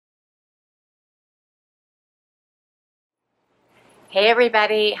Hey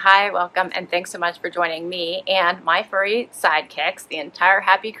everybody, hi, welcome, and thanks so much for joining me and my furry sidekicks. The entire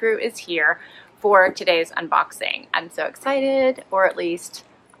happy crew is here for today's unboxing. I'm so excited, or at least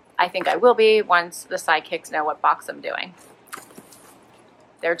I think I will be once the sidekicks know what box I'm doing.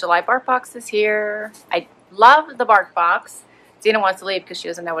 Their July bark box is here. I love the bark box. Zena wants to leave because she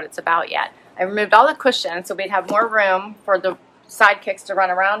doesn't know what it's about yet. I removed all the cushions so we'd have more room for the sidekicks to run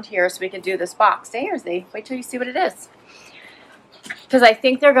around here so we could do this box. Stay here, Z. Wait till you see what it is. Because I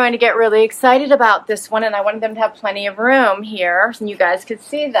think they're going to get really excited about this one, and I wanted them to have plenty of room here and you guys could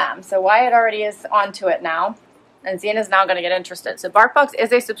see them. So Wyatt already is onto it now, and Zena's now going to get interested. So BarkBox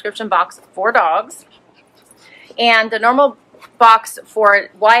is a subscription box for dogs, and the normal box for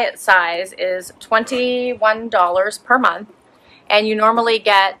Wyatt size is $21 per month, and you normally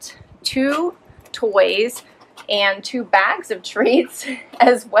get 2 toys and 2 bags of treats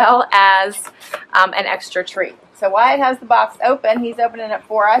as well as an extra treat. So Wyatt has the box open. He's opening it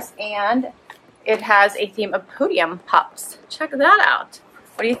for us, and it has a theme of podium pups. Check that out.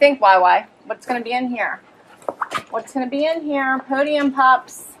 What do you think, YY? What's going to be in here? What's going to be in here? Podium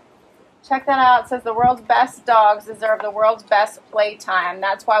pups. Check that out. It says the world's best dogs deserve the world's best playtime.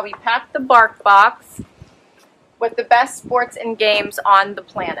 That's why we packed the bark box with the best sports and games on the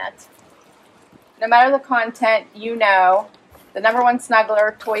planet. No matter the content, you know, the #1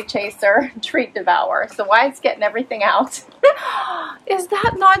 snuggler, toy chaser, treat devourer. So Wyatt's getting everything out. Is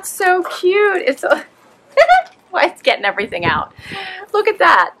that not so cute? It's a Wyatt's getting everything out. Look at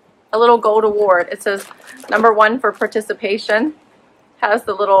that. A little gold award. It says #1 for participation. Has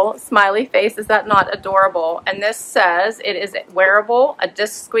the little smiley face. Is that not adorable? And this says it is wearable, a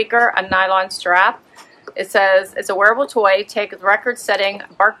disc squeaker, a nylon strap. It says it's a wearable toy. Take a record-setting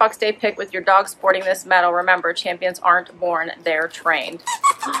BarkBox Day pic with your dog sporting this medal. Remember, champions aren't born, they're trained.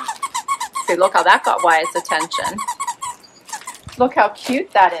 See, look how that got Wyatt's attention. Look how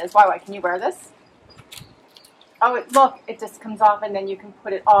cute that is. Why, can you wear this? Oh, look, it just comes off and then you can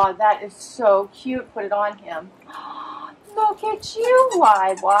put it on. That is so cute. Put it on him. Look at you,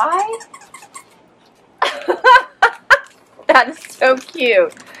 YY. That is so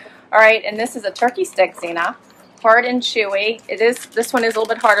cute. All right, and this is a turkey stick, Zena. Hard and chewy. This one is a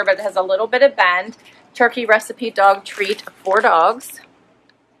little bit harder, but it has a little bit of bend. Turkey recipe dog treat for dogs.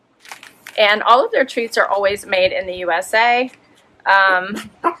 And all of their treats are always made in the USA.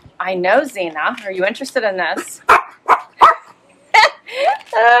 I know, Zena. Are you interested in this?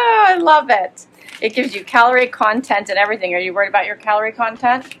 Oh, I love it. It gives you calorie content and everything. Are you worried about your calorie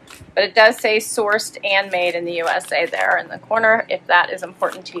content? But it does say sourced and made in the USA there in the corner, if that is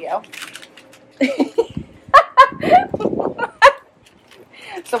important to you.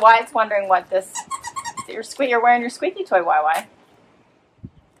 So Wyatt's wondering what this... You're wearing your squeaky toy, YY.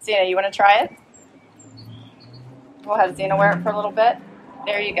 Zena, you want to try it? We'll have Zena wear it for a little bit.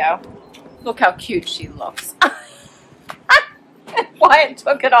 There you go. Look how cute she looks. Wyatt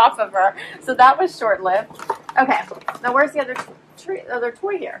took it off of her. So that was short-lived. Okay, now where's the other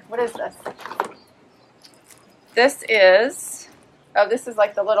toy here? What is this? This is, oh, this is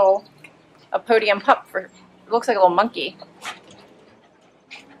like the little, a podium pup for, it looks like a little monkey.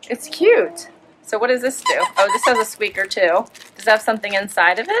 It's cute. So what does this do? Oh, this has a squeaker too. Does it have something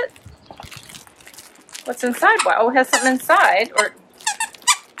inside of it? What's inside? Oh, it has something inside. Or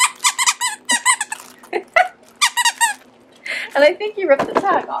and I think you ripped the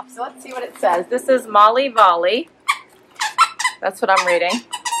tag off. So let's see what it says. This is Molly Volley. That's what I'm reading.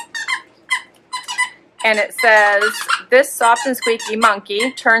 And it says, this soft and squeaky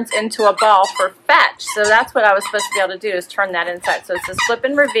monkey turns into a ball for fetch. So that's what I was supposed to be able to do, is turn that inside. So it says flip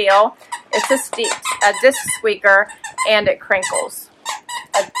and reveal. It's a disc squeaker, and it crinkles.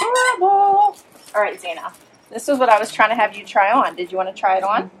 Adorable. All right, Zena. This is what I was trying to have you try on. Did you want to try it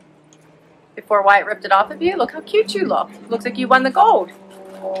on? Before Wyatt ripped it off of you? Look how cute you look. Looks like you won the gold.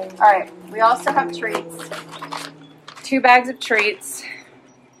 All right, we also have treats. 2 bags of treats.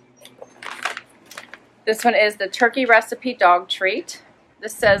 This one is the turkey recipe dog treat.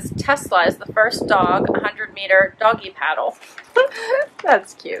 This says Tesla is the first dog 100-meter doggy paddle.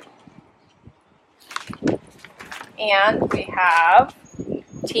 That's cute. And we have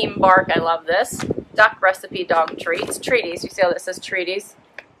Team Bark, I love this. Duck recipe dog treats. Treaties, you see how this says treaties?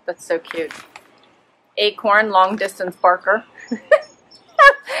 That's so cute. Acorn long distance barker.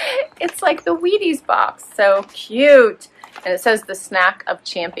 It's like the Wheaties box. So cute. And it says the snack of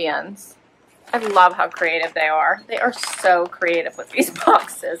champions. I love how creative they are. They are so creative with these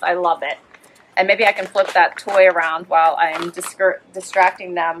boxes. I love it. And maybe I can flip that toy around while I'm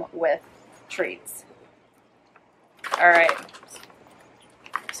distracting them with treats. All right.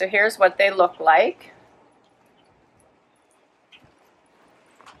 So here's what they look like.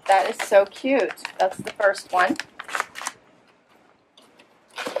 That is so cute. That's the first one.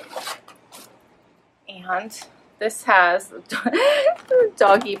 And this has the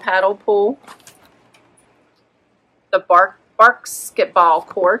doggy paddle pool, the basketball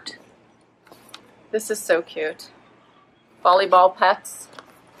court. This is so cute. Volleyball pets.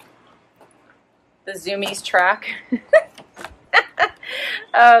 The Zoomies track.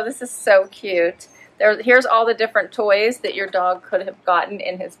 Oh, this is so cute. Here's all the different toys that your dog could have gotten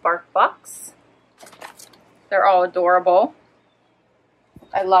in his bark box. They're all adorable.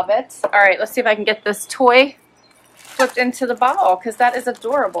 I love it. All right, let's see if I can get this toy flipped into the ball, because that is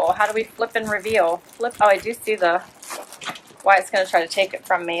adorable. How do we flip and reveal? Flip. Oh, I do see the Wyatt's going to try to take it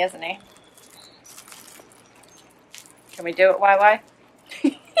from me, isn't he? Can we do it, YY?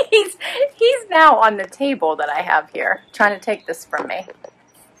 he's now on the table that I have here, trying to take this from me.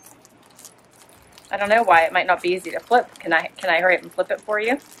 I don't know why it might not be easy to flip. Can I hurry up and flip it for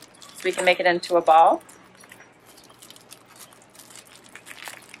you so we can make it into a ball?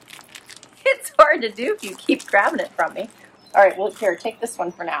 It's hard to do if you keep grabbing it from me. All right, well, here, take this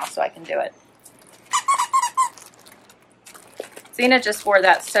one for now so I can do it. Zena just wore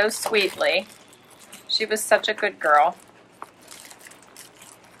that so sweetly. She was such a good girl.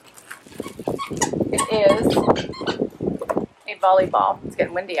 It is a volleyball. It's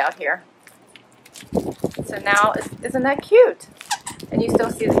getting windy out here. So now, isn't that cute? And you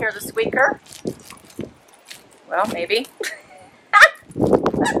still hear the squeaker? Well, maybe.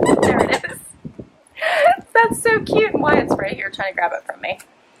 There it is. That's so cute. And Wyatt's right here trying to grab it from me.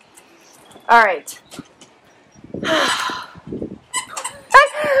 All right.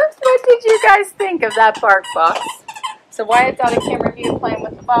 What did you guys think of that bark box? So Wyatt's out of camera view playing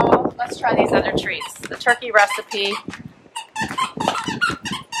with the ball. Let's try these other treats. The turkey recipe.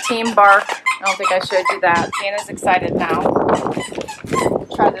 Team bark. I don't think I showed you that. Zena's excited now.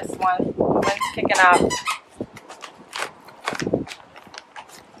 Try this one. The wind's kicking up.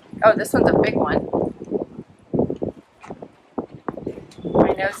 Oh, this one's a big one.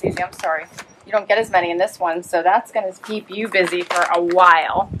 I know, Zizi, I'm sorry. You don't get as many in this one, so that's going to keep you busy for a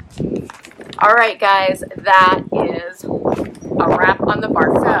while. All right, guys, that is a wrap on the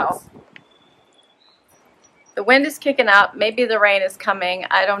bark box. The wind is kicking up. Maybe the rain is coming.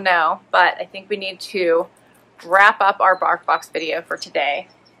 I don't know, but I think we need to wrap up our bark box video for today.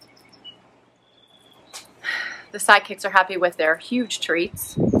 The sidekicks are happy with their huge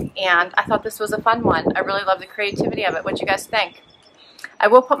treats, and I thought this was a fun one. I really love the creativity of it. What do you guys think? I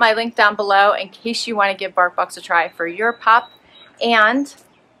will put my link down below in case you want to give BarkBox a try for your pup, and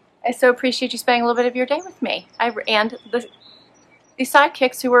I so appreciate you spending a little bit of your day with me. And the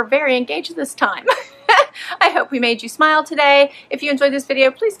sidekicks who were very engaged this time. I hope we made you smile today. If you enjoyed this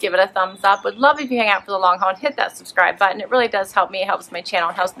video, please give it a thumbs up. Would love if you hang out for the long haul and hit that subscribe button. It really does help me. It helps my channel.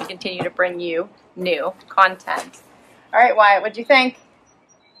 It helps me continue to bring you new content. All right, Wyatt, what'd you think?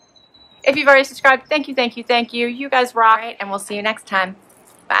 If you've already subscribed, thank you, thank you, thank you. You guys rock, and we'll see you next time.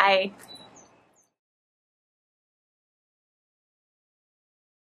 Bye.